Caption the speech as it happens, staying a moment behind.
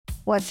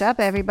What's up,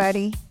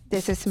 everybody?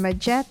 This is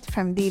Majet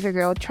from Diva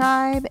Girl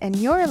Tribe, and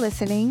you're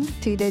listening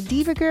to the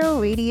Diva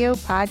Girl Radio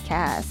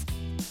Podcast,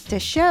 the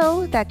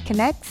show that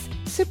connects,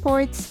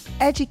 supports,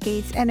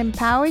 educates, and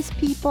empowers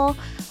people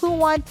who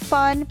want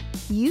fun,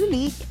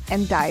 unique,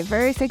 and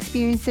diverse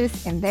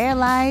experiences in their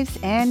lives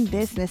and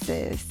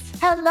businesses.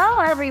 Hello,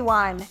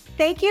 everyone.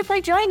 Thank you for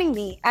joining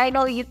me. I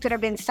know you could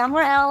have been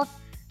somewhere else,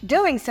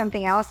 doing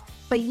something else,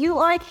 but you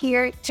are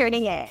here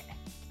tuning in.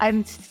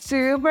 I'm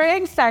super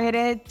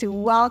excited to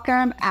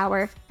welcome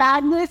our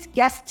fabulous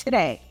guest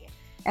today.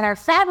 And our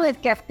fabulous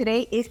guest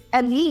today is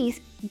Ellyse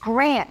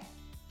Grant.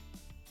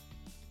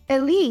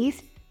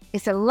 Ellyse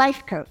is a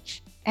life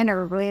coach and a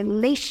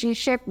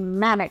relationship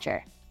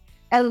manager.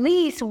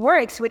 Ellyse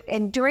works with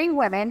enduring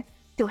women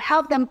to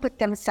help them put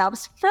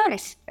themselves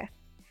first.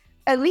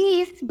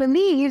 Ellyse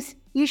believes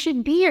you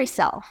should be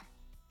yourself,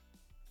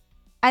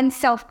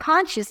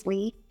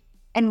 unselfconsciously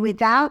and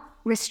without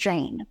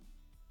restraint.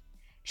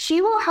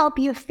 She will help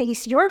you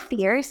face your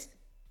fears,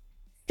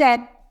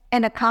 set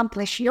and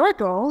accomplish your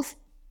goals,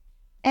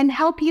 and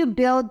help you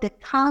build the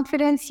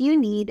confidence you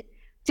need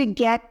to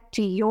get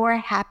to your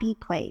happy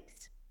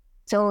place.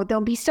 So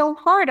don't be so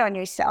hard on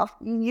yourself.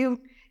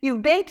 You've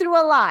been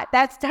through a lot.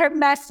 That's her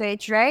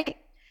message, right?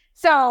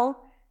 So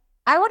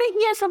I want to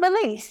hear from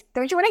Ellyse.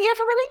 Don't you want to hear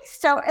from Ellyse?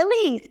 So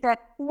Ellyse,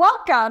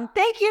 welcome.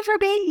 Thank you for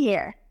being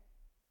here.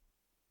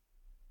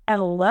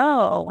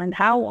 Hello, and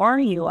how are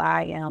you?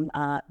 I am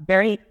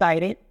very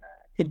excited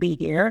to be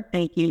here.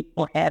 Thank you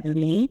for having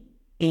me.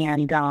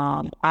 And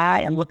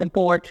I am looking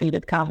forward to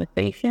this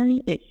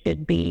conversation. It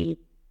should be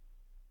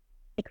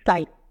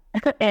exciting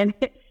and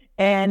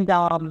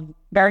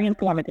very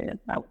informative,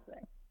 I would say.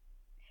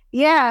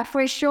 Yeah,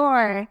 for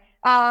sure.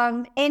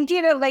 And I'm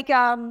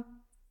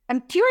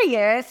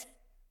curious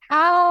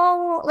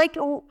how,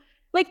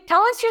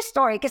 tell us your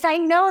story, because I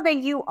know that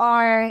you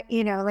are,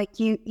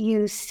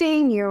 you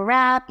sing, you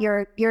rap,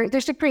 you're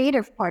there's a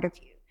creative part of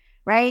you,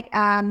 right?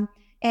 And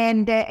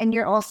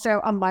you're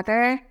also a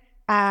mother,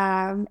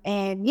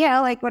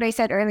 like what I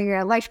said earlier,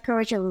 a life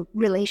coach, a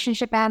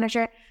relationship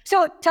manager.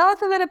 So tell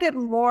us a little bit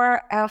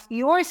more of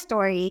your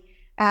story.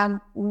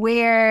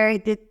 Where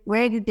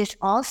did this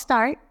all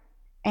start,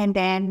 and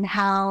then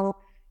how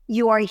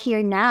you are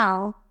here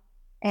now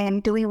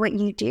and doing what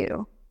you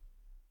do?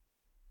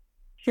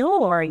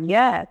 Sure,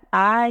 yes.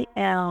 I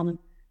am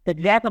the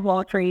jack of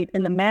all trades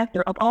and the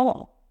master of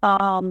all.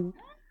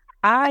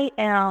 I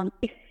am,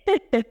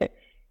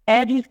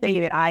 as you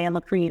stated, I am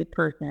a creative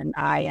person.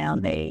 I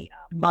am a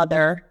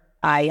mother.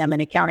 I am an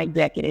account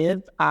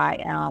executive. I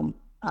am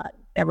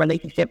a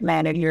relationship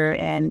manager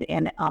and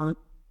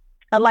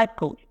a life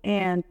coach.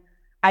 And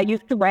I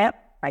used to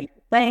rap, I used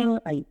to sing,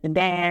 I used to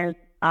dance,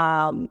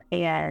 and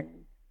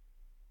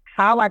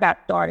how I got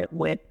started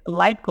with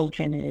life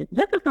coaching is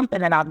this is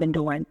something that I've been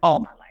doing all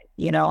my life.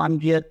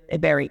 I'm just a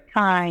very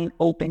kind,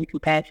 open,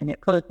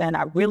 compassionate person.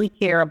 I really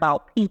care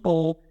about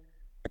people,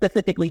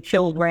 specifically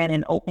children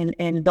and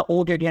the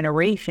older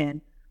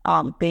generation.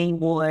 They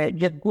would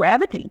just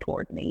gravitate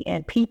towards me,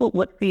 and people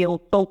would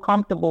feel so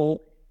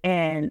comfortable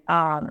and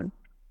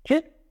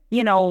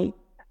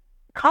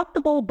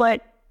comfortable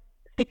but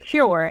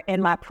secure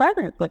in my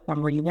presence for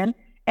some reason.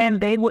 And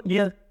they would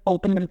just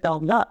open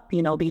themselves up.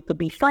 These could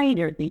be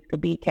strangers, these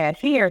could be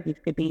cashiers, these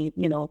could be,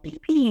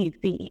 VPs,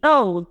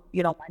 CEOs,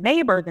 my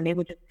neighbors, and they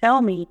would just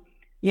tell me,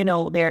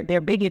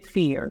 their biggest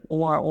fears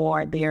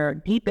or their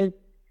deepest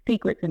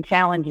secrets and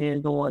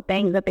challenges or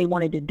things that they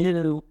wanted to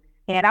do.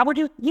 And I would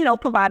just,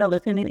 provide a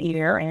listening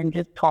ear and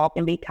just talk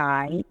and be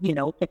kind,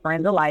 to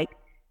friends alike.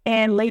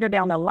 And later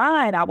down the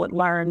line, I would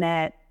learn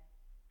that,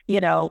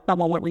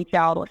 someone would reach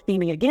out or see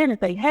me again and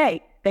say,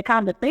 hey, the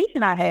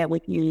conversation I had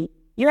with you,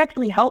 you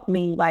actually helped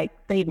me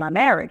save my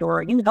marriage,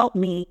 or you helped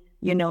me,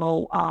 get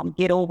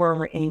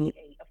over a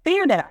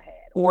fear that I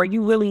had, or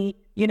you really,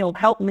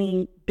 helped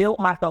me build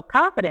my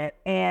self-confidence.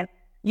 And,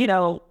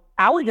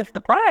 I was just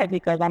surprised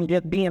because I'm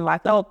just being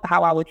myself,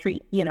 how I would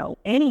treat,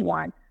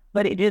 anyone.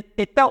 But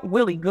it felt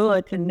really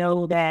good to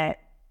know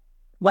that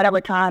whatever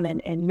time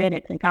and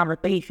minutes and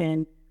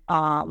conversation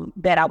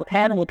that I was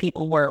having with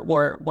people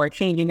were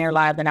changing their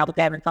lives, and I was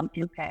having some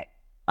impact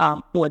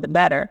for the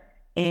better.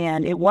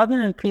 And it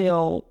wasn't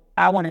until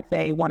I want to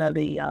say one of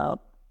the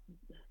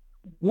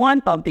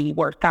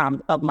worst times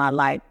of my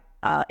life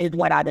is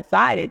when I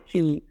decided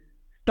to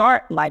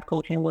start life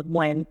coaching, was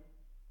when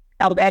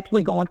I was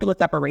actually going through a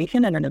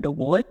separation and a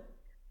divorce.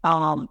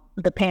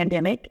 The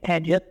pandemic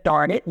had just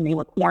started, and they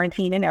were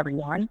quarantining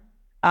everyone.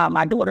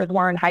 My daughters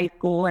were in high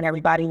school, and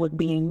everybody was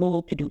being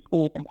moved to do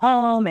school from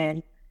home.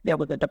 And there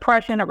was a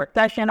depression, a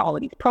recession, all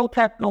of these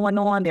protests going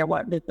on. There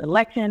was this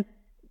election.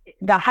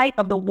 The height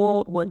of the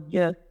world was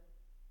just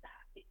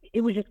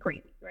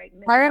crazy. Right.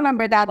 I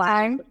remember that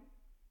time.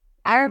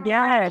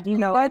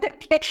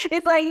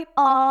 It's like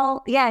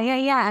all,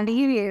 yeah. And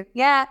you,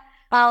 yeah.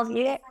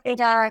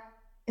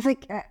 It's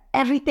like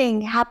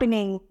everything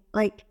happening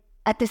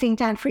at the same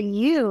time for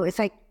you. It's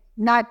like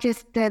not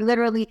just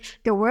literally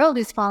the world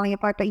is falling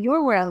apart, but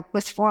your world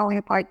was falling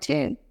apart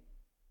too.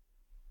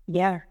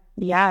 Yeah,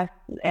 yes,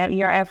 and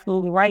you're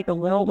absolutely right. The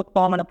world was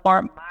falling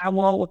apart. My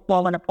world was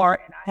falling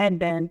apart, and I had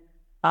been,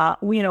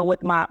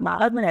 with my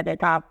husband at that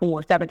time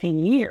for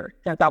 17 years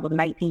since I was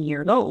 19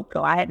 years old.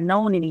 So I hadn't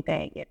known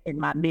anything in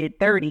my mid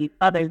 30s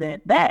other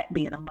than that,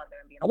 being a mother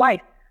and being a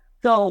wife.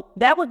 So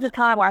that was the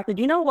time where I said,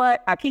 you know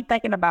what? I keep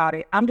thinking about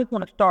it. I'm just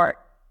going to start,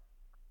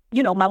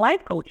 my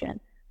life coaching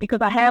because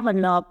I have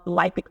enough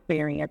life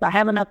experience. I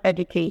have enough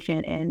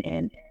education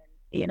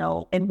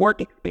and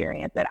work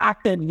experience that I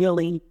could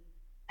really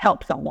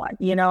help someone,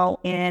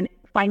 and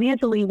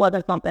financially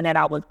wasn't something that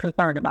I was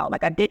concerned about.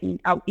 Like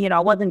I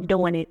wasn't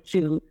doing it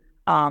to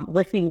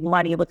receive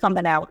money. It was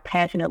something that I was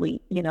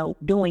passionately,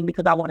 doing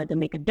because I wanted to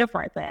make a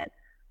difference in.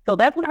 So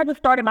that's when I just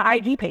started my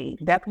IG page.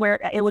 That's where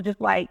it was just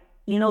like,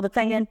 the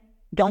saying,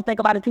 don't think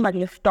about it too much.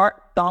 Just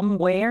start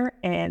somewhere.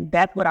 And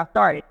that's what I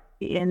started.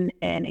 And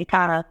it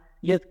kind of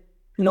just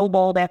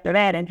snowballed after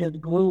that and just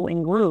grew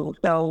and grew.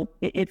 So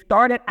it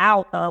started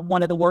out of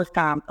one of the worst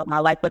times of my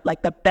life, but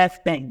like the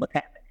best thing was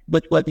happening,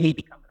 which was me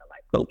becoming a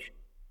life coach.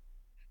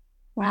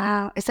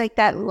 Wow. It's like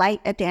that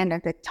light at the end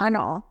of the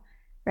tunnel,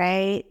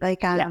 right?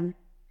 Like, and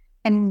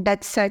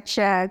that's such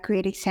a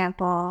great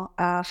example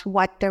of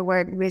what the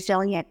word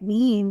resilient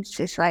means.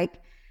 It's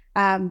like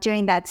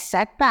during that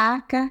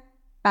setback,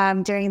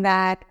 during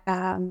that,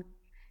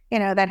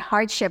 that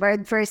hardship or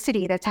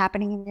adversity that's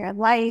happening in your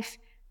life,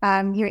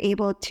 you're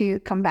able to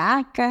come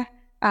back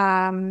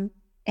and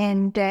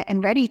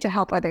ready to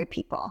help other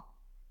people.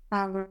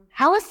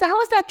 How was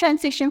that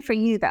transition for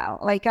you though?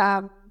 Like,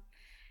 tell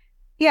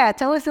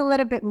us a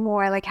little bit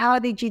more. Like, how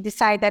did you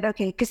decide that?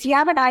 Okay, because you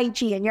have an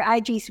IG and your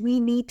IG's We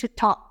Need to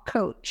Talk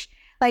Coach.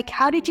 Like,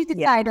 how did you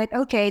decide? Like,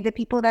 okay, the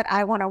people that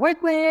I want to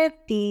work with,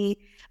 the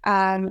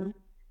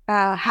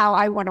how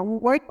I want to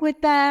work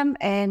with them,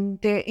 and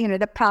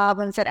the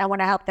problems that I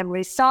want to help them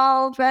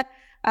resolve. Or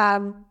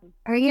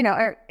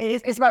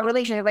it's about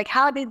relationship. Like,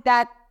 how did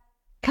that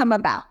come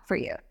about for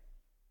you?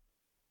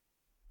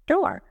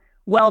 Sure.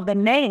 Well, the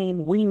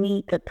name We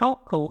Need to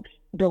Talk Coach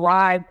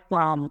derived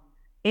from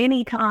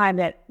any time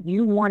that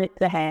you wanted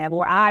to have,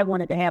 or I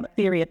wanted to have a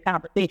serious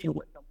conversation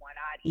with someone.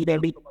 I'd either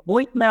leave them a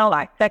voicemail,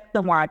 I text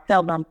them, or I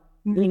tell them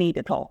we need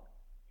to talk.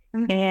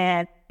 Mm-hmm.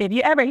 And if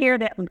you ever hear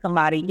that from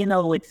somebody,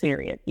 it's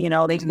serious.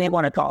 They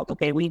want to talk.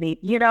 Okay, we need,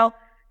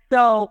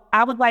 So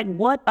I was like,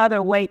 what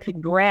other way to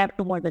grab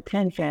someone's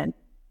attention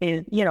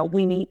is,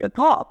 we need to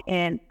talk.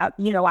 And, I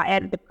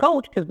added the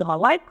coach because I'm a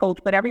life coach,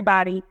 but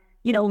everybody,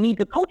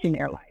 needs a coach in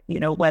their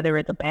life, whether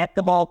it's a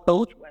basketball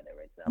coach, whether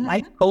it's a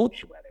life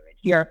coach, whether it's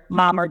your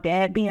mom or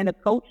dad being a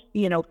coach,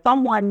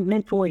 someone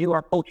mentors you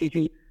or coaches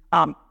you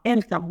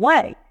in some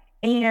way.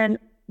 And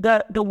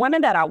the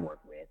women that I work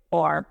with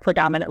are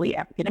predominantly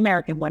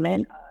African-American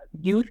women,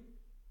 youth,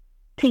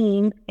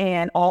 teens,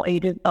 and all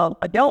ages of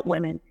adult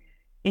women.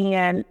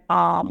 And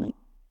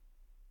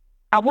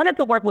I wanted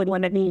to work with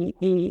women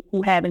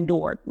who have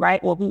endured, right?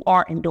 Or who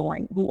are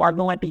enduring, who are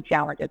going through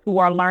challenges, who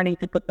are learning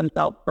to put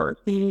themselves first,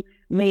 who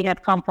may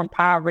have come from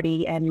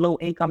poverty and low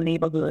income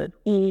neighborhoods,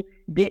 who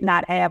did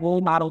not have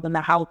role models in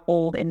the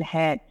household and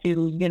had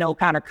to,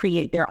 kind of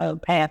create their own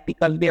path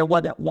because there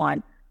wasn't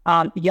one.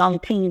 Young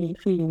teens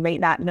who may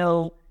not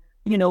know,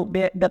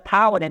 the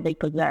power that they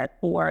possess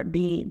or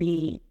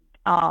the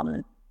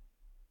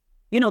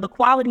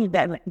qualities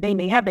that they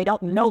may have. They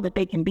don't know that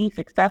they can be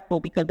successful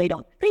because they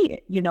don't see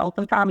it.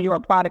 Sometimes you're a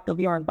product of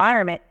your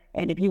environment.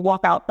 And if you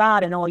walk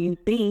outside and all you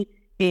see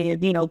is,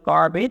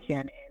 garbage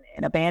and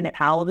abandoned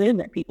houses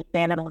and people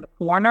standing on the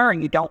corner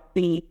and you don't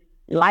see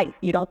life,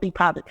 you don't see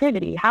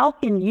positivity, how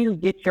can you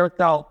get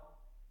yourself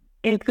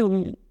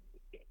into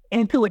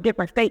a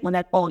different state when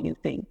that's all you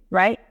see,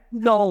 right?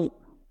 So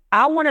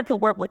I wanted to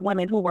work with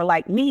women who were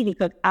like me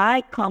because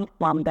I come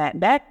from that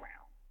background.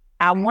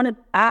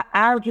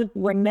 I just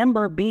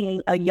remember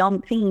being a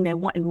young teen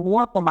and wanting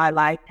more for my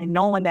life and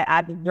knowing that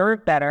I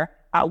deserve better,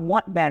 I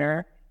want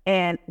better,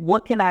 and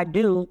what can I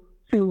do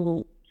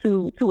to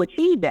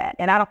achieve that?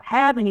 And I don't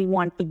have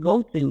anyone to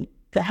go to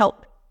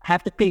help. I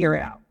have to figure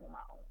it out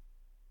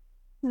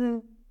on my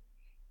own.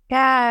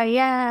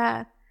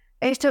 Yeah.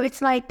 So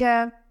it's like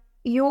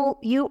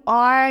you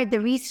are the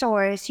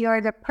resource,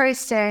 you're the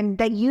person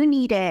that you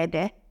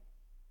needed.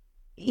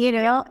 And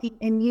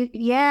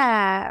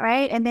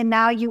right. And then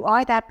now you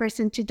are that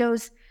person to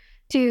those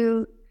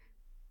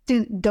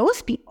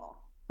people,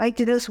 like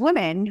to those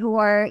women who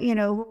are,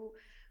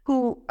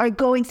 who are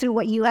going through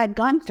what you had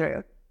gone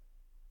through,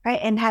 right.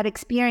 And had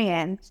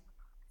experience.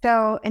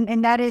 So,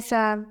 and that is,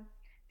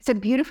 it's a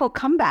beautiful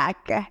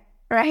comeback,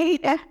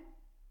 right?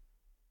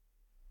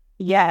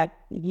 Yes,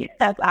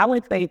 I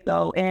would say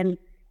so. And,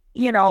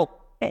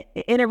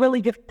 it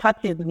really just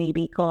touches me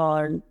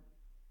because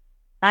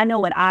I know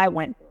what I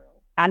went through.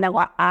 I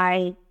know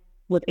I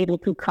was able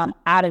to come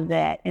out of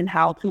that and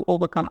how to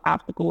overcome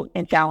obstacles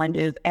and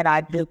challenges. And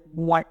I just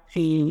want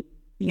to,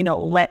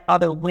 let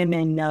other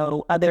women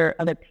know, other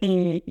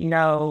teens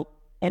know,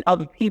 and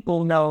other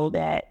people know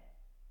that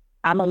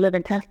I'm a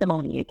living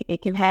testimony.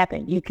 It can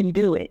happen. You can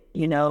do it.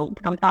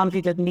 Sometimes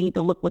you just need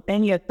to look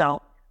within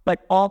yourself,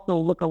 but also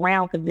look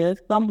around because there's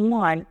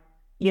someone,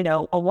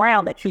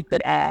 around that you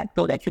could add,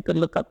 so that you could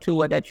look up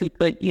to, or that you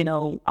could,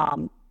 just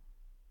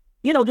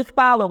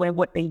follow in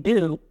what they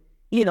do,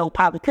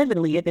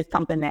 positively, if it's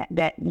something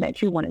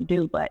that you want to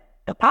do. But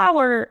the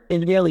power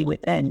is really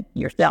within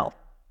yourself.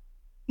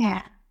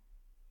 Yeah.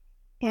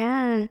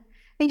 Yeah.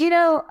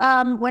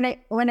 And when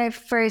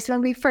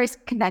we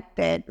first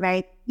connected,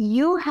 right,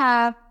 you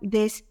have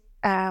this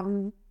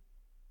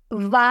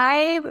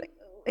vibe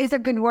is a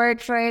good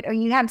word for it, or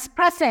you have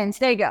presence.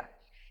 There you go.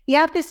 You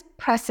have this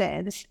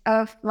presence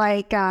of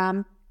like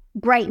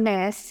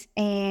brightness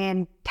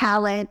and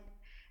talent,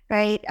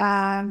 right?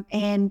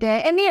 And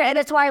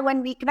that's why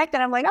when we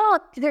connected, I'm like, oh,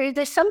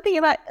 there's something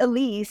about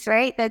Ellyse,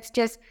 right? That's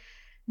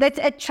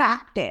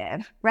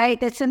attractive, right?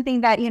 That's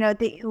something that,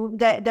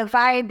 the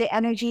vibe, the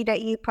energy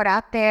that you put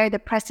out there, the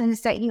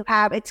presence that you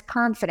have, it's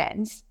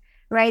confidence,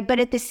 right? But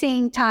at the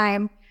same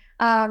time,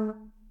 confidence,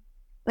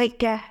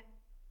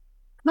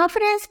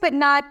 but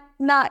not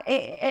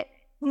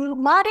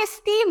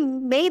modesty,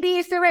 maybe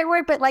is the right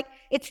word, but like,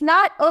 it's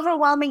not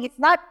overwhelming. It's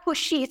not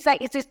pushy. It's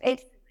like, it's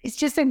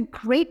just a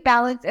great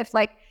balance of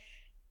like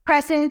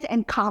presence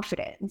and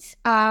confidence.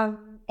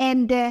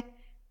 And I'm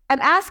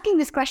asking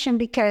this question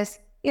because,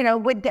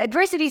 with the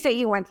adversities that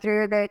you went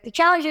through, the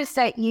challenges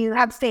that you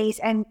have faced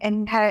and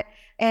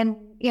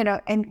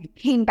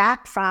came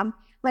back from,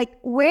 like,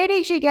 where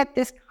did you get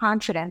this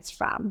confidence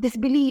from, this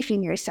belief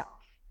in yourself?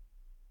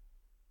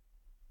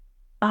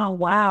 Oh,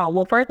 wow.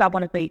 Well, first I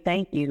want to say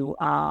thank you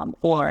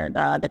for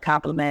the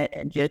compliment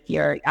and just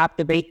your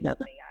observation of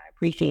me. I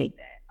appreciate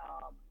that.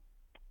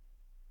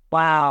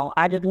 Wow.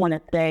 I just want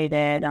to say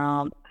that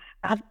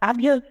I've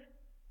just,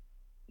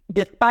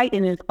 despite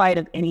and in spite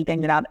of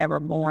anything that I've ever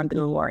gone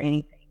through or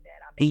anything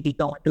that I may be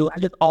going through, I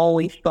just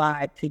always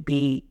strive to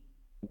be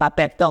my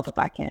best self if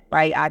I can,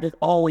 right? I just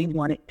always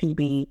wanted to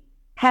be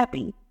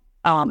happy.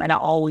 And I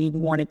always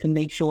wanted to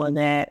make sure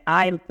that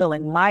I am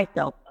filling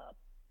myself up.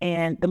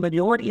 And the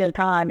majority of the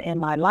time in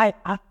my life,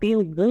 I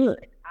feel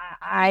good.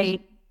 I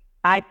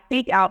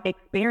seek out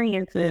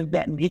experiences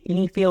that make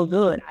me feel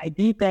good. I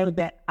do things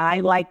that I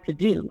like to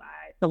do.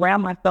 I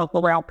surround myself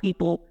around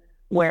people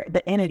where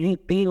the energy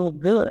feels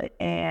good,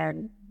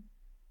 and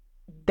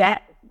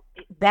that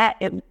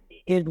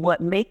is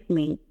what makes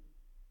me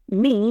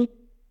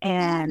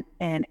and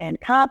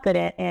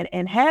confident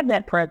and have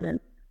that presence.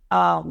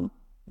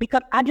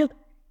 Because I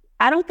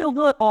don't feel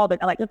good all the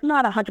time. Like, it's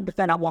not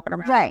 100% I'm walking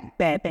around right.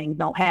 Bad things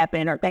don't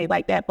happen or things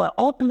like that. But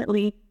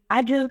ultimately,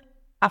 I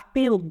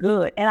feel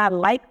good, and I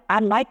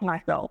like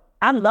myself.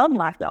 I love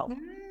myself.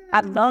 I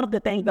love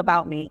the things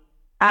about me.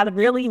 I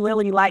really,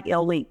 really like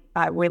Ellyse.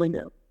 I really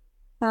do.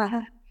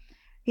 Uh-huh.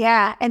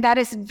 Yeah. And that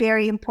is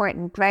very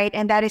important, right?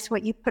 And that is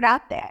what you put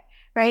out there,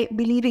 right?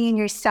 Believing in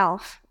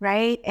yourself,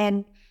 right?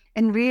 And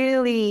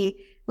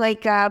really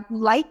like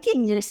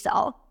liking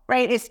yourself,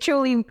 right? Is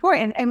truly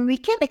important. And we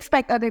can't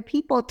expect other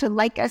people to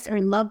like us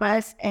or love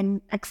us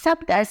and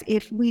accept us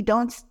if we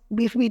don't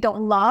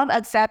love,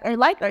 accept, or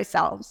like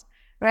ourselves,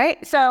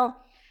 right? So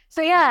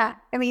yeah,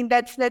 I mean,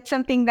 that's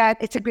something that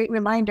it's a great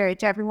reminder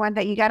to everyone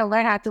that you got to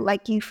learn how to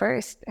like you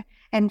first.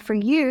 And for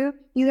you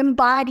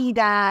embody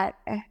that,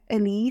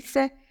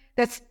 Ellyse.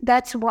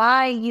 That's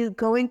why you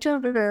go into a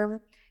room,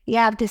 you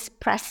have this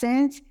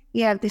presence,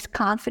 you have this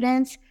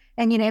confidence,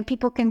 and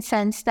people can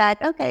sense that,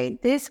 okay,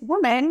 this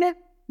woman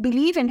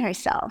believes in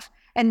herself,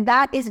 and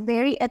that is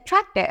very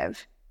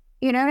attractive.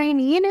 You know what I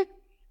mean?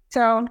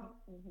 So,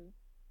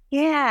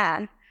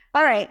 yeah.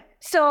 All right.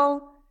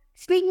 So,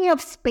 speaking of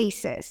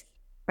spaces,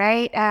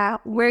 right,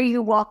 where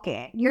you walk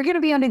in, you're going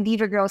to be on the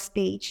Diva Girl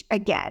stage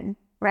again,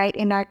 right,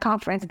 in our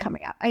conference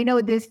coming up. I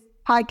know this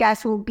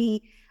podcast will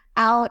be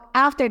out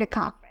after the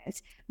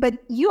conference, but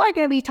you are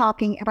going to be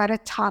talking about a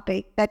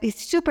topic that is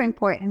super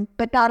important,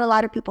 but not a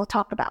lot of people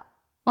talk about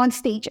on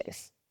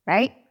stages,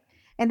 right?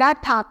 And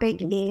that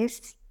topic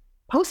is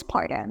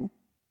postpartum,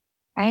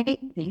 right?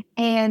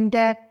 And,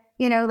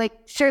 like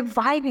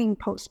surviving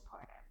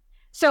postpartum.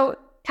 So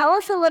tell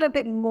us a little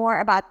bit more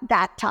about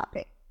that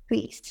topic,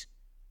 please.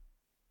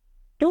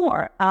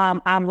 Sure.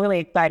 I'm really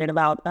excited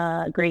about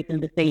gracing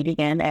the stage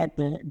again at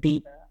the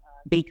Diva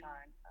Beacon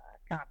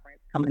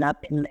conference coming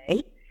up in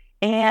May.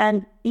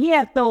 And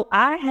yeah, so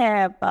I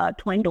have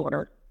twin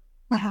daughters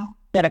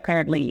that are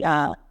currently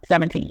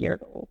 17 years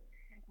old.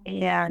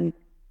 And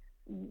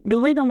the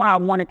reason why I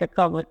wanted to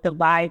cover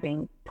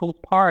surviving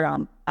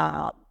postpartum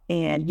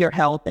and your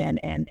health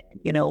and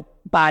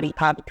body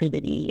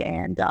positivity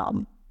and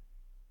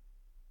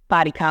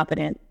body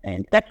confidence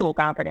and sexual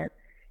confidence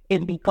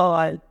is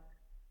because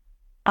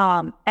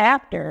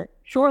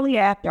shortly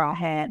after I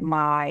had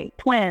my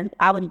twins,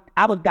 I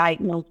was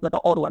diagnosed with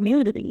an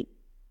autoimmune disease.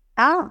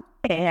 Oh.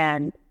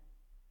 And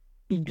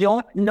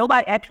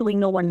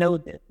no one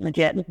knows this.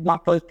 Majette, this is my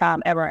first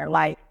time ever in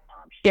life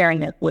sharing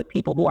this with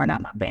people who are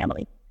not my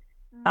family.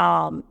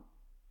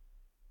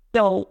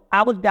 So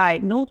I was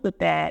diagnosed with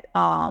that.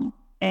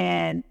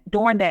 And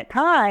during that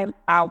time,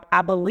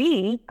 I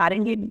believe, I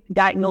didn't get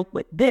diagnosed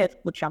with this,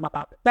 which I'm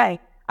about to say.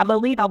 I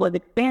believe I was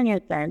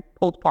experiencing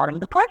postpartum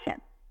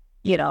depression,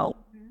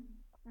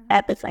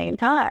 at the same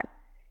time.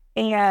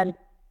 And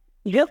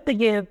just to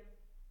give,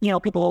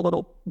 people a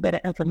little bit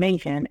of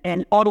information,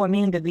 an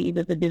autoimmune disease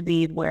is a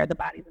disease where the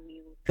body's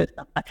immune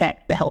system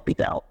attacks the healthy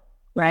cells,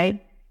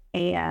 right?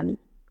 And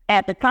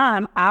at the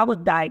time, I was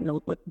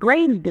diagnosed with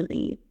Graves'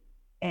 disease,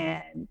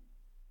 and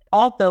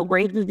also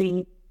Graves'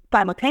 disease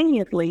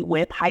simultaneously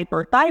with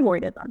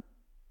hyperthyroidism.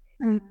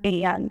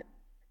 And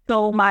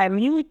so my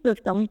immune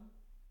system,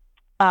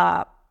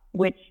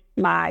 which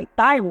my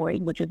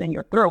thyroid, which is in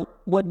your throat,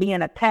 was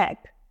being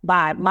attacked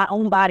by my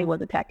own body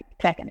was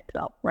attacking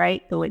itself,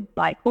 right? So it's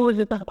like, who is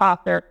this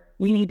imposter?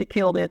 We need to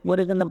kill this. What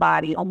is in the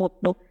body? Almost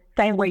the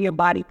same way your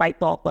body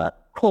fights off a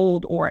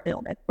cold or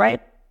illness, right?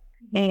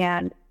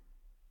 And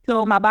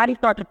so my body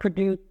started to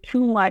produce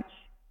too much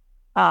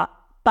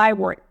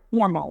thyroid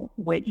hormone,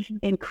 which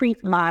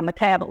increased my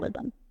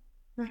metabolism.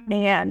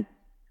 And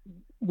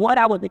what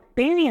I was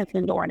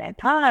experiencing during that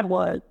time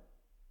was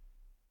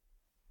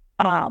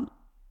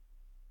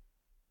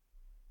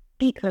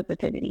heat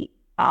sensitivity,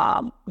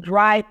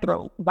 dry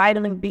throat,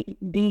 vitamin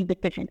D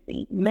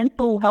deficiency,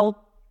 mental health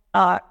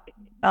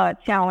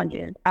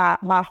challenges.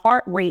 My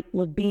heart rate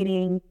was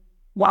beating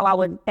while I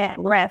was at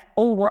rest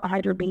over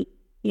 100 beats,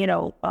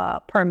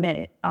 per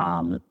minute.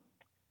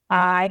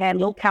 I had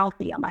low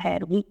calcium. I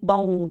had weak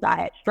bones. I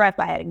had stress.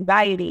 I had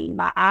anxiety.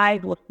 My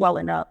eyes were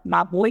swelling up.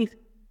 My voice,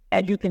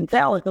 as you can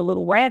tell, is a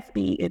little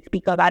raspy. It's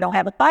because I don't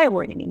have a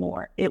thyroid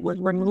anymore. It was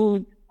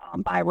removed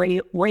by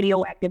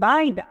radioactive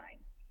iodine,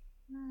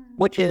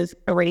 which is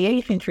a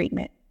radiation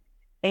treatment.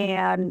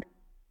 And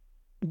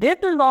this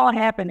is all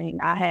happening.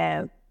 I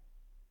have,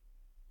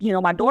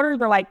 my daughters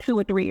are like 2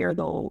 or 3 years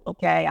old.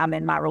 Okay. I'm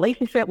in my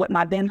relationship with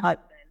my then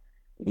husband.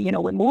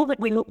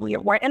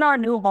 We're in our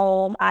new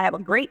home. I have a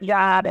great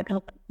job at,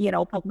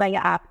 Pennsylvania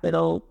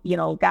Hospital,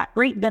 got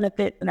great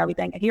benefits and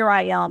everything. And here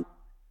I am,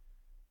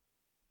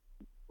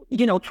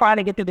 trying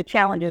to get through the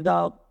challenges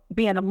of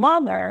being a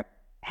mother,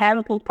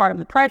 having postpartum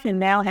depression,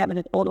 now having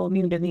this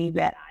autoimmune disease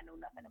that I know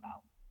nothing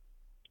about.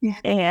 Yeah.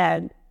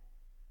 And,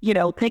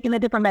 taking the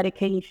different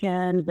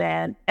medications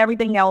and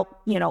everything else,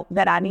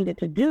 that I needed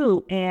to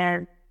do.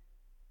 And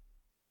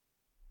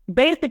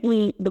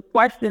basically the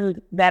questions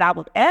that I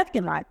was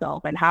asking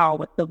myself and how I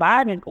was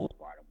surviving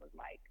postpartum was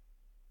like,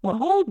 well,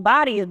 whose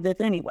body is this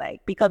anyway?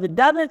 Because it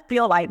doesn't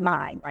feel like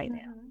mine right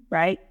now,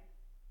 right?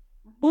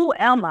 Who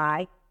am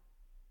I?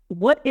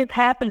 What is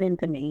happening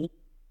to me?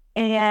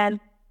 And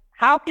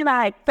how can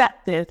I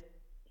accept this,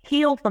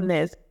 heal from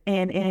this,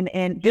 and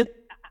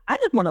I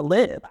just want to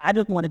live. I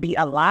just want to be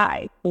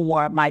alive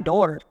for my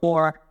daughters,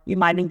 for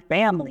my new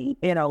family,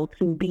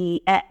 to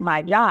be at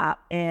my job.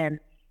 And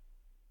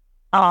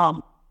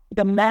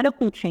the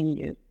medical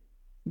changes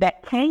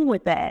that came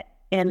with that,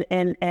 and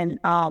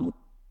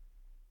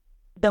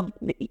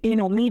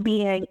me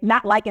being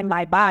not liking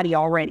my body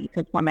already,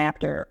 since I'm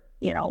after,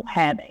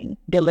 having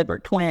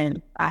delivered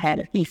twins. I had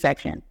a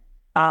C-section,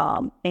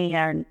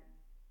 and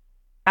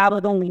I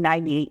was only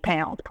 98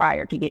 pounds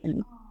prior to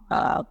getting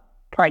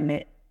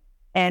pregnant.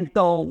 And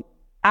so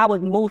I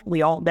was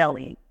mostly all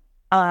belly.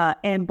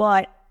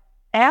 But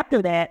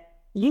after that,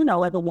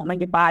 as a woman,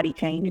 your body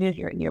changes,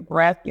 your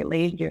breast, your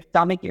legs, your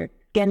stomach, your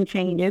skin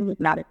changes. It's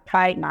not as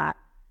tight. My,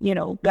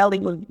 belly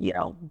was,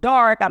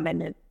 dark. I'm in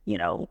this,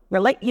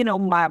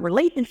 my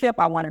relationship.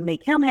 I want to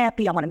make him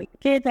happy. I want to make the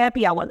kids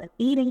happy. I wasn't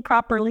eating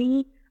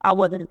properly. I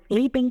wasn't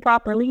sleeping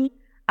properly.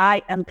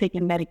 I am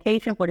taking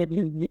medication for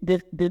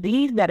this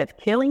disease that is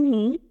killing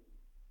me.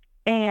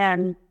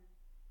 And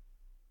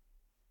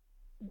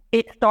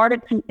it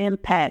started to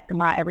impact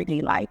my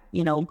everyday life,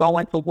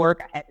 going to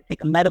work. I had to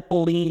take a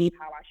medical leave,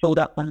 how I showed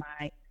up for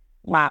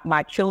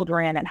my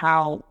children, and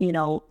how,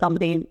 some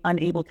days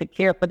unable to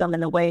care for them in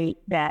the way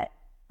that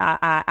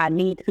I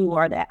need to,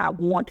 or that I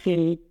want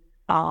to.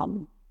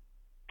 I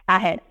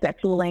had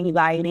sexual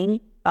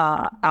anxiety.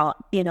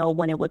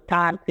 When it was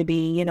time to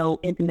be,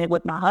 intimate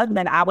with my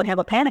husband, I would have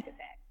a panic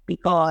attack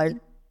because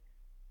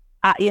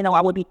I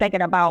would be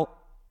thinking about,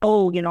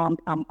 oh,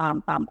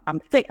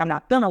 I'm sick. I'm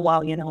not feeling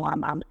well.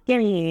 I'm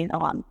skinny.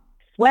 I'm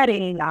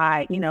sweating.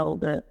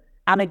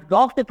 I'm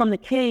exhausted from the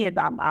kids.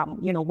 I'm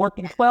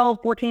working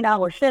 12,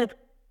 14-hour shifts.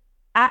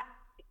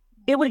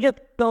 It was just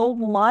so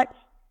much.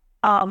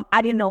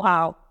 I didn't know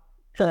how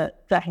to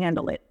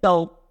handle it.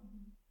 So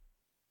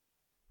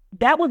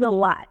that was a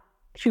lot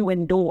to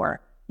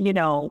endure,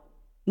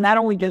 not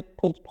only just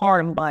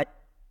postpartum, but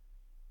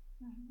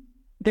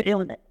the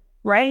illness,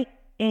 right?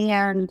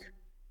 And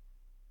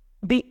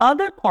the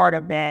other part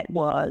of that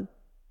was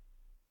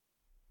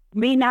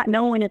me not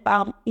knowing if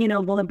I'm,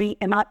 going to be,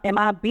 am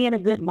I being a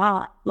good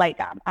mom?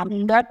 Like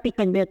I'm stuck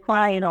because they're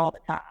crying all the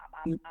time.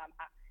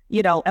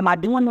 Am I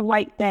doing the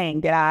right thing?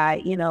 Did I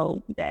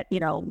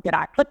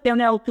clip their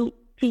nails too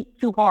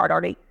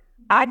hard?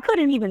 I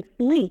couldn't even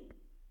sleep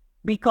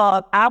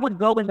because I would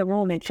go in the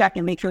room and check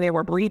and make sure they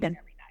were breathing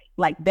every night.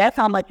 Like that's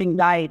how much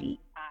anxiety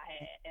I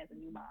had as a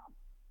new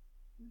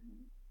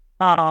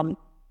mom.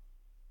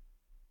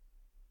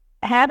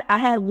 I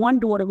had one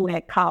daughter who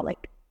had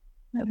colic,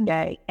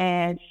 okay,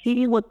 and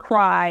she would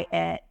cry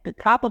at the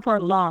top of her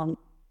lungs,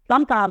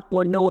 sometimes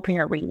for no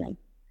apparent reason.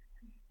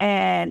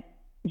 And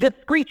just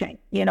screeching,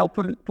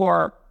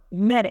 for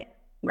minutes,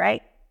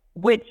 right?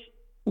 Which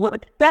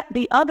would set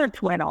the other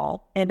twin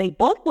off, and they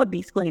both would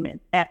be screaming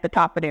at the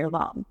top of their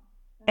lungs.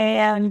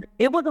 And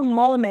it was a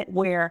moment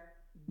where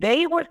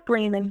they were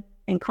screaming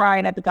and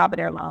crying at the top of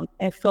their lungs,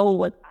 and so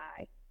was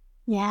I.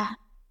 Yeah.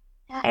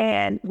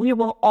 And we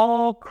were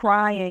all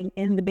crying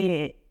in the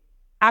bed.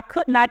 I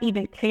could not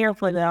even care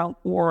for them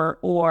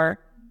or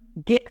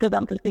get to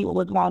them to see what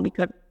was wrong,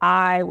 because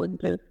I was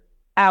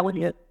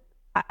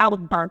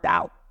burnt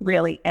out,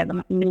 really.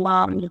 And the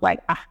mom was like,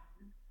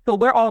 So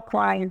we're all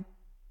crying.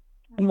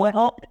 And what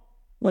helped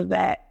was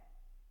that,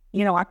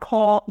 I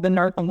called the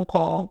nurse on the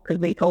call,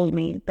 because they told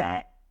me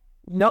that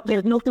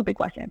there's no stupid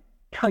question.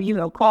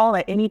 Call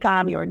at any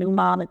time. You're a new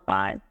mom, it's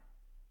fine.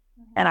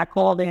 And I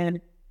called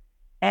in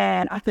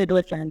and I said,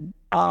 listen,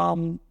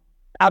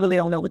 I really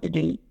don't know what to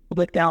do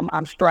with them.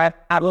 I'm stressed.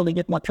 I really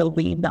just want to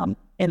leave them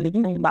in the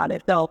room about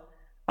it. So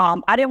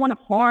I didn't want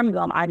to harm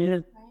them.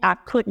 I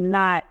could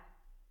not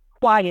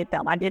quiet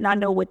them. I did not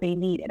know what they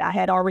needed. I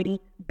had already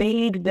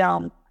bathed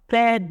them,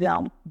 fed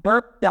them,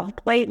 burped them,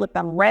 played with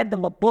them, read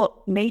them a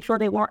book, made sure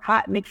they weren't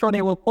hot, make sure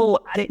they were cold.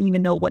 I didn't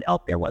even know what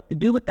else there was to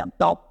do with them.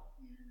 So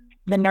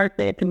the nurse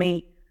said to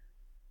me,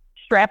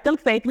 strap them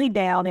safely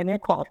down in their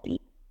car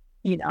seat,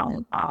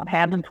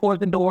 have them towards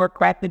the door,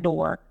 crack the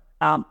door,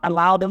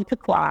 allow them to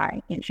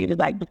cry. And she was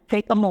like, just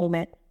take a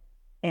moment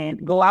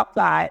and go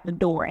outside the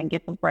door and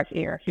get some fresh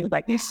air. She was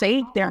like, they're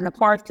safe. They're in the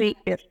car seat.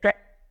 They're strapped.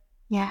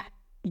 Yeah.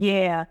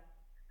 Yeah.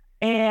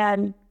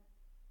 And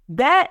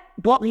that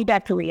brought me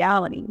back to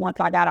reality once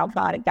I got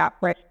outside and got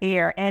fresh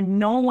air, and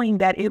knowing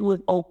that it was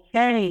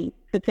okay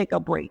to take a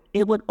break.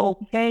 It was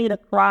okay to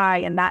cry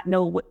and not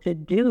know what to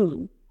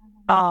do.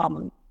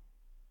 And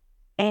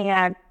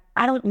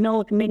I don't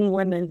know if many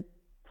women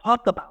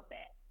talk about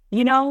that,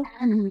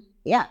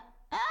 Yeah.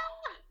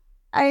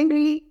 I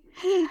agree.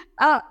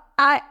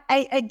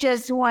 I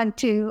just want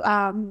to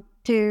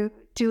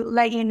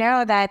let you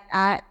know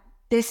that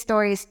this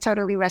story is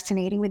totally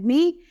resonating with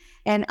me.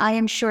 And I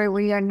am sure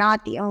we are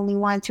not the only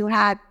ones who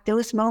had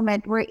those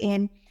moments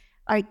wherein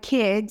our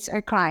kids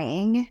are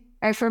crying.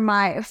 Or for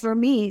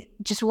me,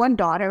 just one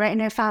daughter, right?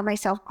 And I found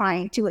myself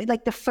crying too.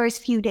 Like the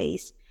first few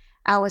days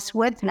I was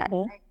with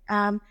her.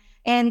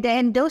 And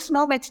then those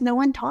moments no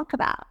one talk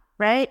about,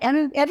 right?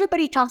 And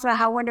everybody talks about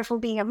how wonderful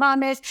being a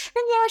mom is.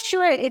 And yeah,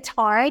 sure, it's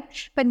hard,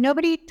 but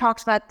nobody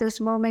talks about those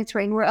moments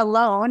when we're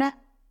alone,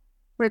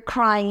 we're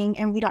crying,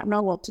 and we don't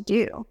know what to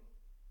do,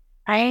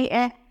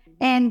 right?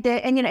 And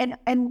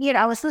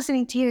I was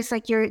listening to you. It's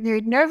like your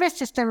nervous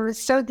system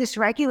was so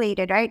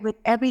dysregulated, right, with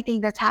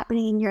everything that's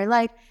happening in your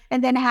life,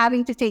 and then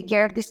having to take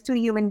care of these two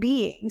human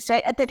beings,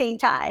 right, at the same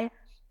time.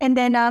 And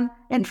then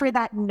and for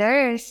that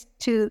nurse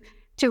to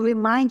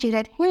remind you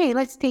that, hey,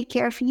 let's take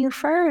care of you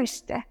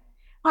first.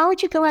 Why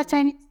would you go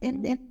outside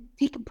and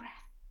take a breath,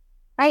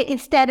 right?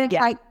 Instead of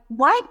like,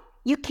 what?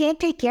 You can't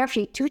take care of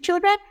your two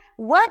children?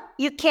 What?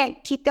 You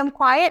can't keep them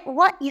quiet?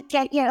 What? You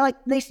can't,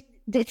 this.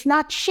 It's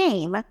not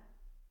shame.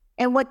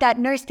 And what that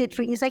nurse did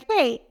for you is like,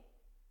 hey,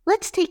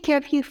 let's take care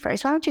of you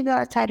first. Why don't you go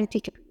outside and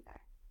take a breather?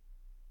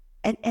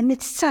 And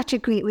it's such a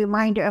great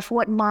reminder of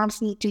what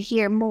moms need to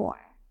hear more,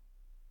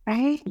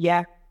 right?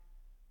 Yeah.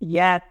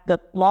 Yeah. The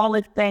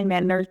smallest thing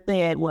that nurse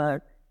said was,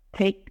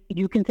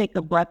 you can take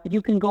a breath,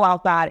 you can go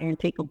outside and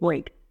take a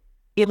break.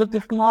 It was the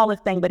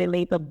smallest thing, but it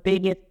made the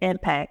biggest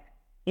impact.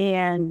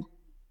 And,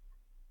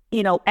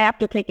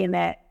 after taking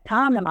that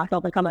time to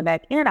myself and coming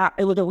back in,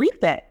 it was a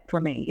reset for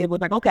me. It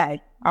was like,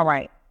 okay, all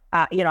right.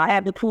 I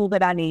have the tools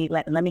that I need.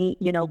 Let me,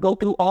 go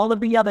through all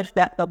of the other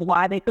steps of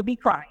why they could be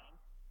crying,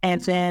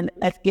 and then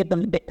let's get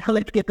them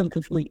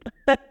to sleep.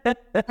 And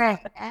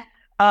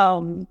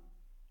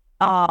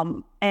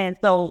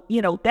so,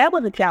 that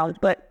was a challenge.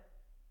 But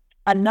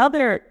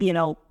another,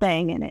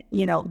 thing in it,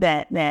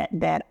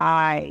 that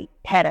I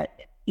had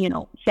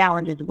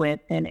challenges with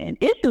and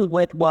issues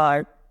with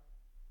was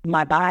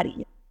my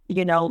body.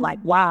 Like,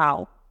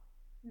 wow.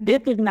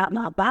 This is not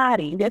my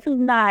body. This is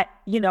not,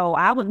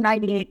 I was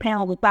 98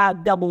 pounds with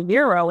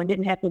 500 and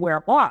didn't have to wear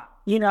a bra,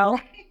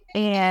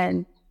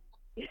 and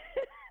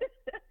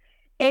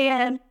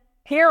and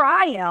here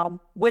I am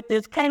with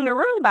this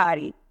kangaroo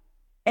body.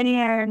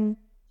 And,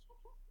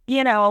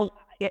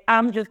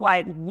 I'm just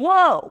like,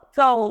 whoa.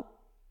 So,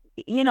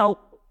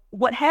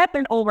 what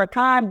happened over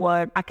time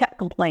was I kept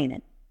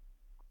complaining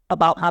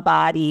about my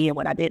body and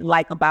what I didn't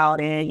like about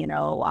it,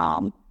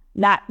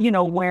 not,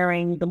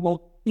 wearing the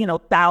most,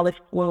 stylish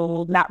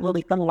clothes, not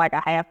really feeling like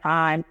I have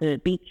time to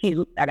be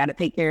cute. I got to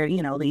take care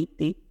of,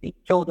 these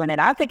children,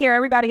 and I'll take care of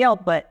everybody else,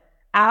 but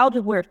I'll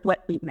just wear a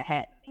sweatsuit and a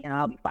hat,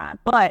 I'll be fine.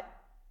 But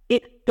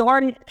it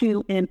started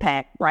to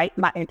impact, right,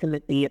 my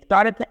intimacy. It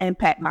started to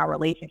impact my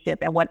relationship.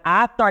 And what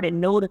I started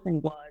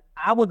noticing was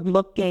I was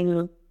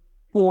looking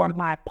for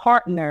my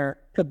partner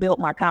to build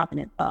my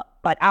confidence up.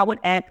 But I would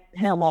ask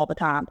him all the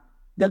time,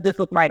 does this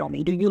look right on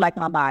me? Do you like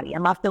my body?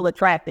 Am I still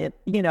attractive,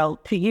 to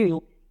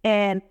you?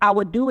 And I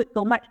would do it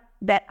so much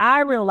that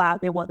I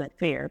realized it wasn't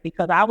fair,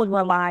 because I was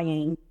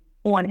relying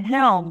on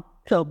him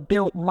to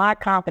build my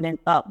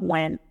confidence up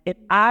when if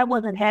I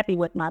wasn't happy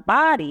with my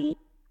body,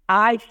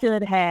 I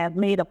should have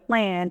made a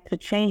plan to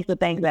change the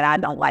things that I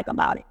don't like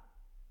about it.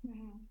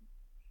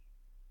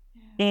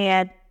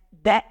 And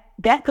that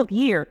took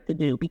years to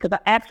do because I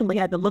actually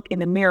had to look in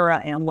the mirror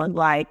and was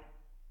like,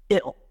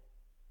 ill.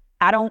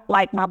 I don't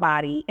like my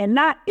body, and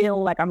not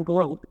ill like I'm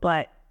gross,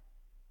 but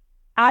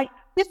I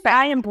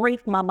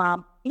embrace my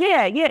mom.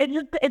 Yeah.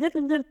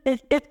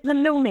 It's the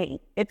new me.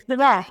 It's the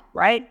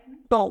right.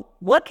 So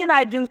what can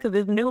I do to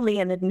this new me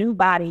and this new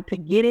body to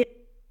get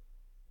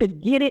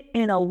it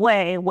in a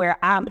way where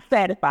I'm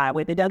satisfied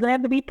with it? It doesn't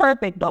have to be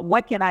perfect, but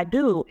what can I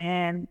do?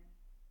 And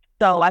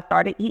so I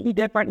started eating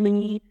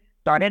differently,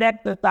 started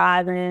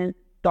exercising,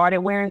 started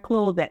wearing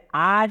clothes that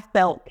I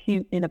felt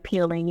cute and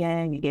appealing in,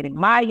 and getting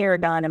my hair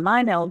done and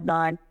my nails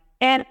done.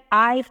 And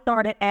I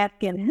started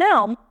asking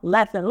him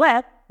less and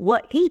less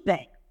what he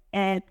thinks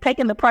and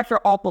taking the pressure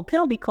off of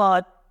him,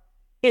 because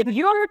if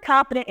you're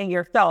confident in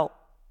yourself,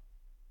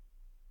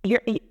 your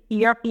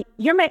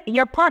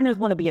partner's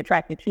going to be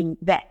attracted to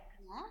that.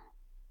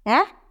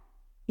 Yeah.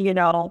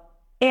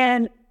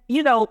 And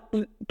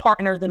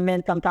partners and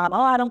men sometimes,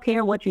 oh, I don't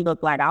care what you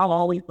look like, I'll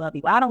always love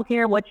you. I don't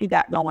care what you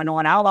got going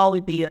on, I'll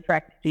always be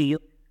attracted to you.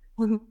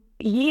 Mm-hmm.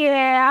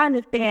 Yeah, I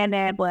understand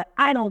that, but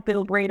I don't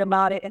feel great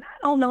about it, and I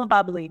don't know if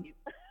I believe you.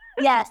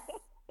 Yes.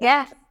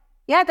 Yeah.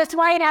 That's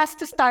why it has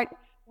to start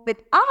with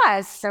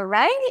us,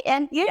 right?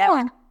 And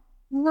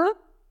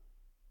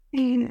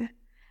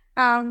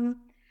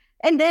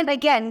and then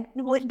again,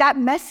 with that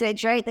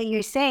message, right, that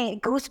you're saying,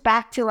 it goes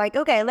back to like,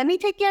 okay, let me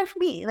take care of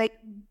me, like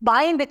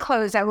buying the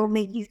clothes that will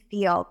make you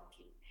feel,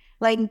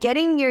 like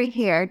getting your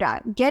hair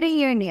done, getting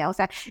your nails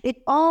done.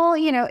 It all,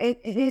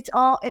 it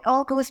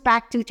all goes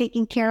back to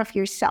taking care of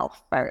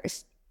yourself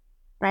first,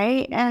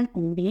 right? And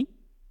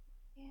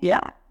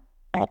yeah,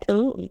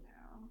 absolutely.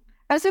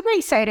 I'm super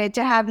excited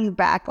to have you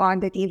back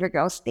on the Diva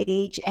Girl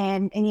stage,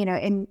 and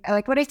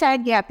like what I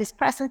said, you have this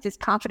presence, this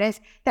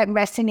confidence that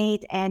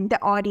resonates and the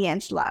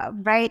audience love,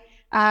 right?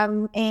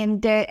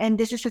 And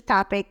this is a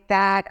topic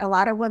that a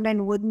lot of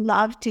women would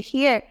love to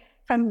hear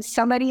from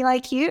somebody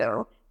like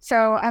you.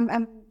 So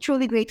I'm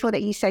truly grateful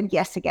that you said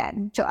yes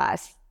again to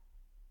us.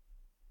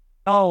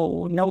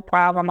 Oh, no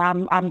problem.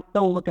 I'm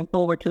so looking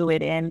forward to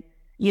it, and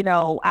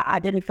I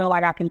didn't feel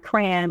like I can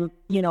cram,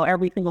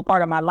 every single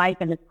part of my life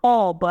in this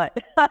call, but,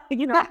 I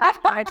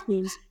tried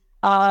to, just,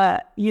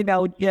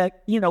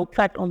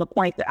 touch on the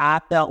points that I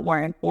felt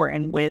were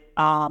important with,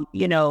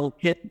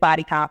 just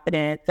body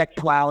confidence,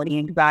 sexuality,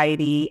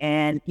 anxiety,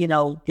 and,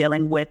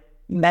 dealing with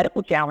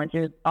medical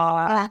challenges,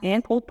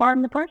 and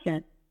postpartum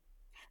depression.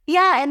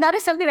 Yeah. And that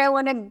is something I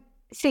want to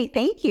say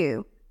thank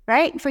you,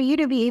 right? For you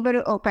to be able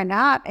to open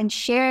up and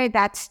share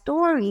that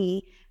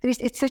story.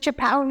 It's such a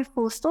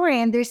powerful story,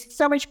 and there's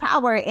so much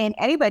power in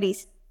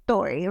anybody's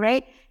story,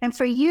 right? And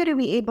for you to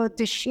be able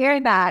to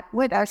share that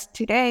with us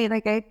today,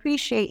 like, I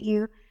appreciate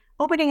you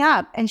opening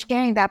up and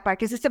sharing that part,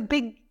 because it's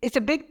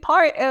a big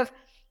part of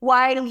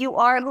why you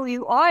are who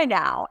you are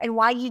now and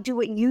why you do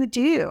what you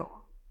do,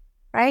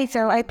 right?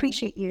 So I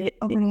appreciate you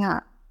opening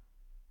up.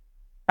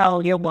 Oh,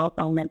 you're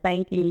welcome, and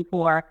thank you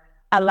for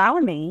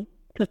allowing me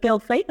to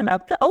feel safe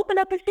enough to open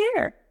up and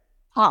share.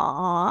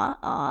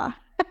 Aww.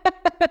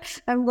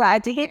 I'm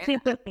glad to hear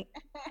it.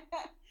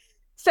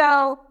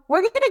 So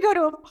we're going to go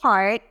to a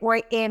part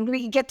wherein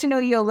we get to know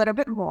you a little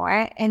bit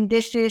more. And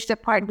this is the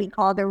part we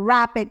call the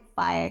rapid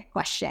fire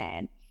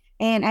question.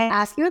 And I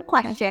ask you a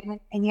question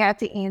and you have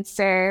to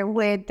answer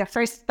with the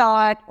first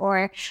thought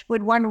or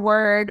with one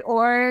word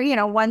or,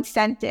 one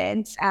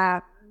sentence,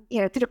 to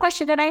the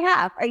question that I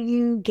have. Are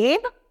you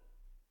game?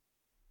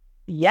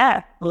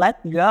 Yes,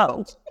 let's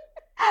go.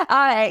 All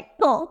right,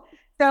 cool.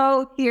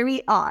 So here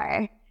we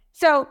are.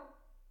 So,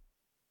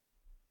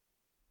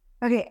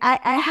 okay,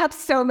 I have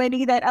so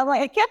many that I'm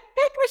like, I can't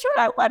pick which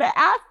one I want to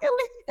ask.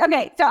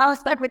 Okay, so I'll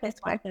start with this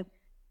one.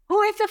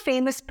 Who is a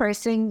famous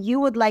person you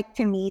would like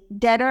to meet,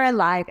 dead or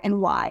alive,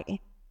 and why?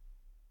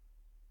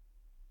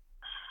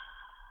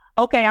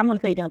 Okay, I'm going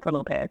to say Jennifer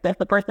Lopez. That's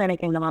the first thing that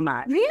came to my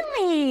mind.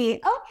 Really?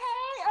 Okay, all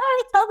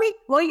right, tell me.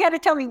 Well, you got to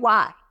tell me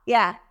why.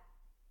 Yeah.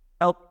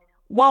 Oh,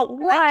 well,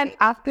 one,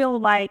 I feel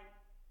like,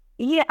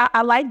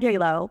 I like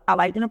J-Lo. I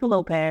like Jennifer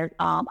Lopez.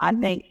 I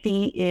think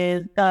she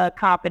is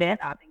confident.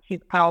 I think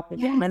she's a powerful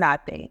woman. I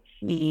think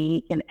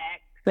she can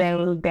act,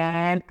 sing,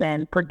 dance,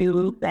 and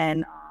produce,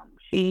 and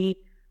she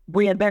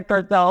reinvents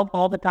herself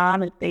all the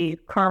time and stays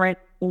current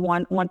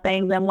on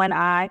things. And when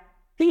I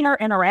see her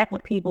interact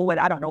with people,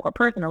 I don't know her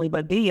personally,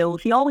 but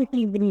videos, she always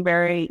seems to be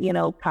very,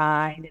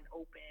 kind and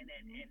open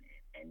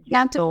and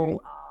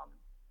gentle.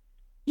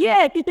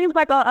 Yeah, she seems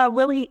like a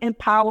really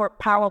empowered,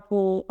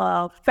 powerful,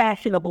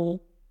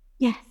 fashionable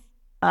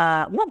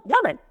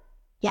woman.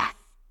 Yes.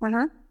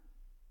 Uh-huh.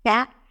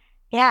 Yeah.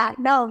 Yeah.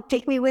 No,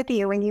 take me with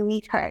you when you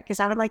meet her, because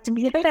I would like to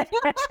meet her.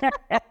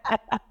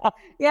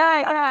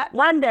 Yeah.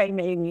 One day,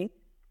 maybe.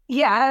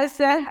 Yes.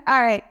 All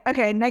right.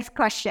 Okay. Next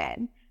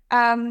question.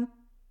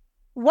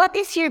 What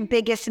is your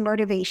biggest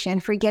motivation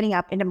for getting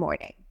up in the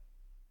morning?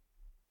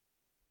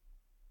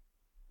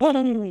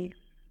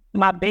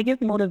 my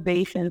biggest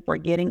motivation for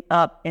getting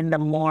up in the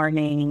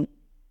morning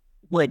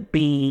would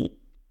be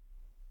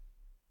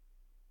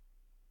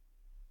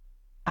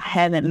I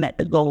haven't met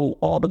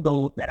all the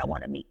goals that I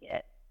want to meet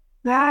yet.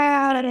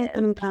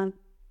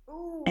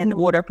 In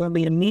order for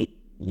me to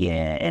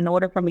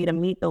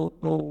meet those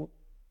goals,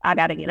 I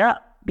got to get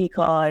up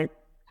because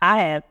I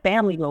have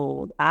family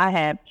goals, I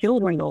have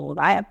children goals,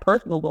 I have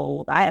personal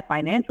goals, I have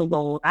financial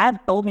goals. I have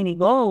so many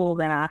goals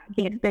and I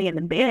can't stay in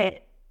the bed.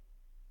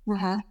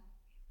 Yeah.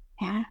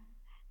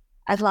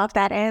 I love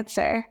that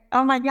answer.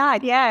 Oh my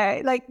God.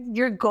 Yeah. Like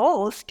your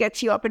goals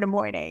gets you up in the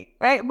morning,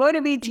 right?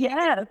 Motivates you.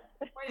 Yes.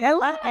 I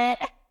love it.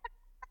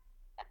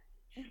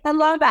 I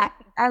love that.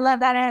 I love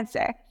that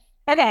answer.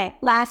 Okay.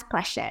 Last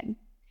question.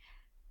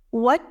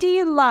 What do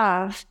you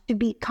love to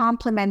be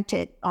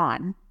complimented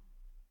on?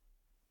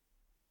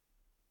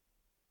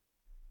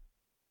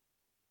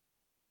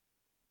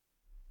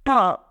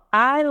 So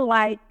I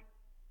like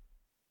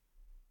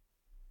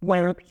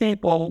when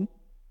people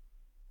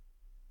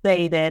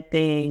say that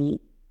they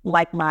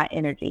like my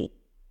energy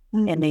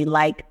and they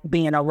like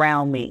being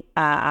around me.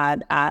 I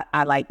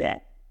like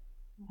that.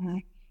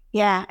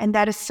 Yeah, and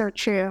that is so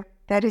true.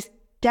 That is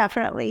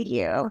definitely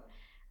you.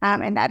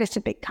 And that is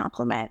a big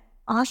compliment.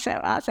 Awesome.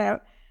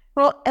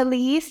 Well,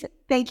 Ellyse,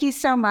 thank you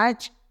so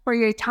much for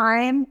your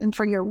time and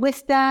for your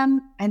wisdom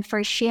and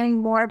for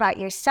sharing more about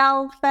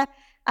yourself.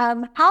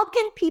 How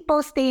can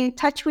people stay in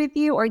touch with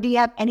you, or do you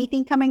have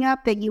anything coming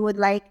up that you would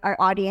like our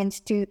audience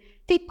to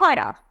take part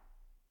of?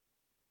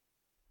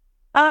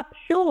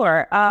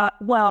 Sure.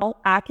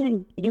 Well,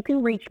 you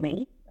can reach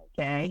me.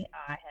 Okay.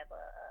 I have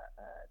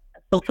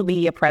a social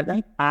media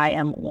presence. I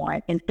am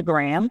on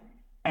Instagram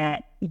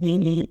at We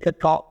Need to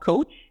Talk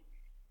Coach.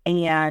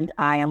 And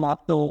I am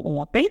also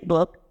on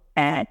Facebook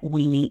at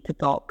We Need to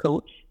Talk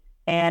Coach.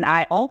 And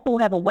I also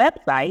have a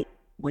website,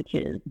 which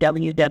is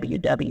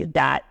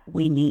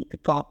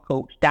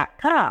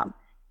www.weneedtotalkcoach.com.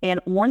 And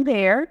on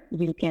there,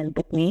 you can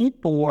book me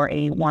for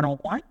a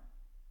one-on-one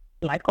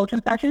life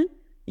coaching session.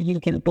 You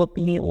can book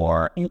me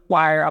or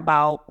inquire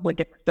about what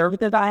different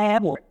services I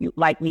have, or if you'd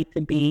like me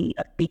to be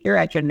a speaker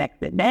at your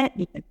next event.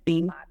 You can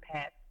see my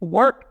past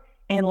work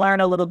and learn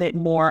a little bit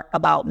more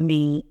about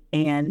me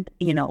and,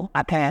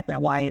 my past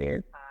and why it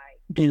is I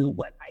do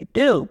what I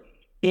do.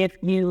 If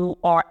you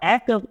are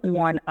active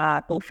on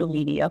social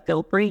media,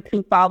 feel free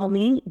to follow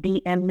me,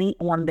 DM me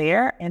on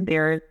there. And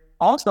there's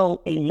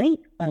also a link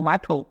on my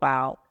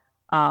profile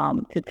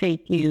to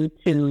take you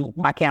to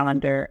my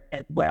calendar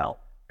as well.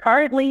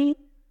 Currently,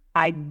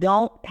 I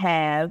don't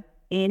have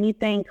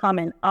anything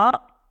coming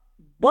up,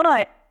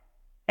 but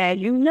as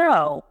you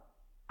know,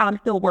 I'm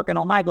still working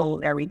on my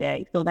goals every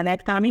day. So the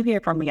next time you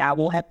hear from me, I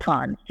will have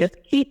tons. Just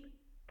keep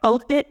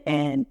posted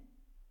and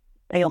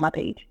stay on my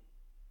page.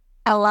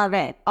 I love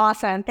it.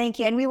 Awesome. Thank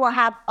you. And we will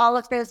have all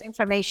of those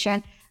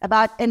information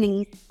about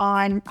Ellyse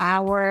on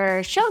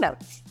our show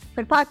notes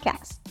for the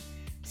podcast.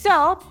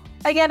 So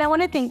again, I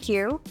want to thank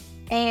you.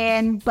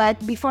 But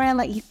before I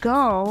let you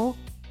go,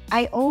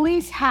 I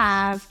always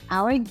have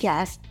our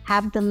guests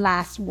have the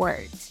last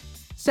words.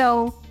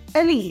 So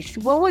Ellyse,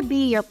 what would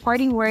be your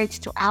parting words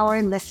to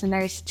our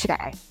listeners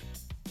today?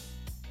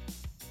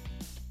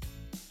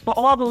 For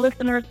all the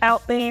listeners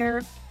out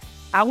there,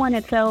 I want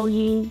to tell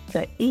you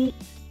to eat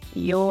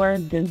your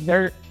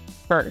dessert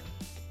first.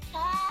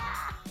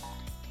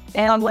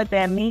 And what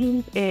that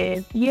means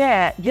is,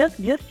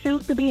 just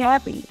choose to be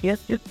happy.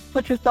 Just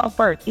put yourself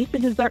first. Eat the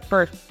dessert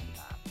first.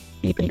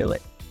 You can do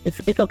it.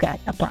 It's okay.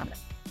 I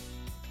promise.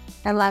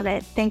 I love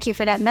it. Thank you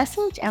for that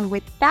message. And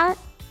with that,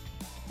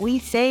 we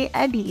say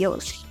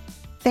adios.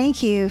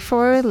 Thank you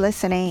for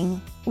listening.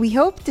 We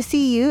hope to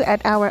see you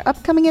at our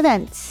upcoming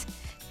events.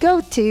 Go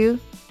to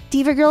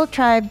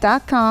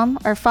divagirltribe.com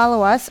or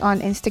follow us on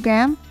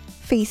Instagram,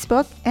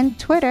 Facebook, and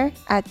Twitter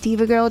at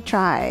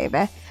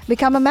DivaGirlTribe.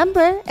 Become a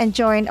member and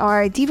join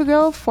our Diva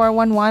Girl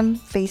 411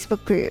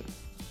 Facebook group.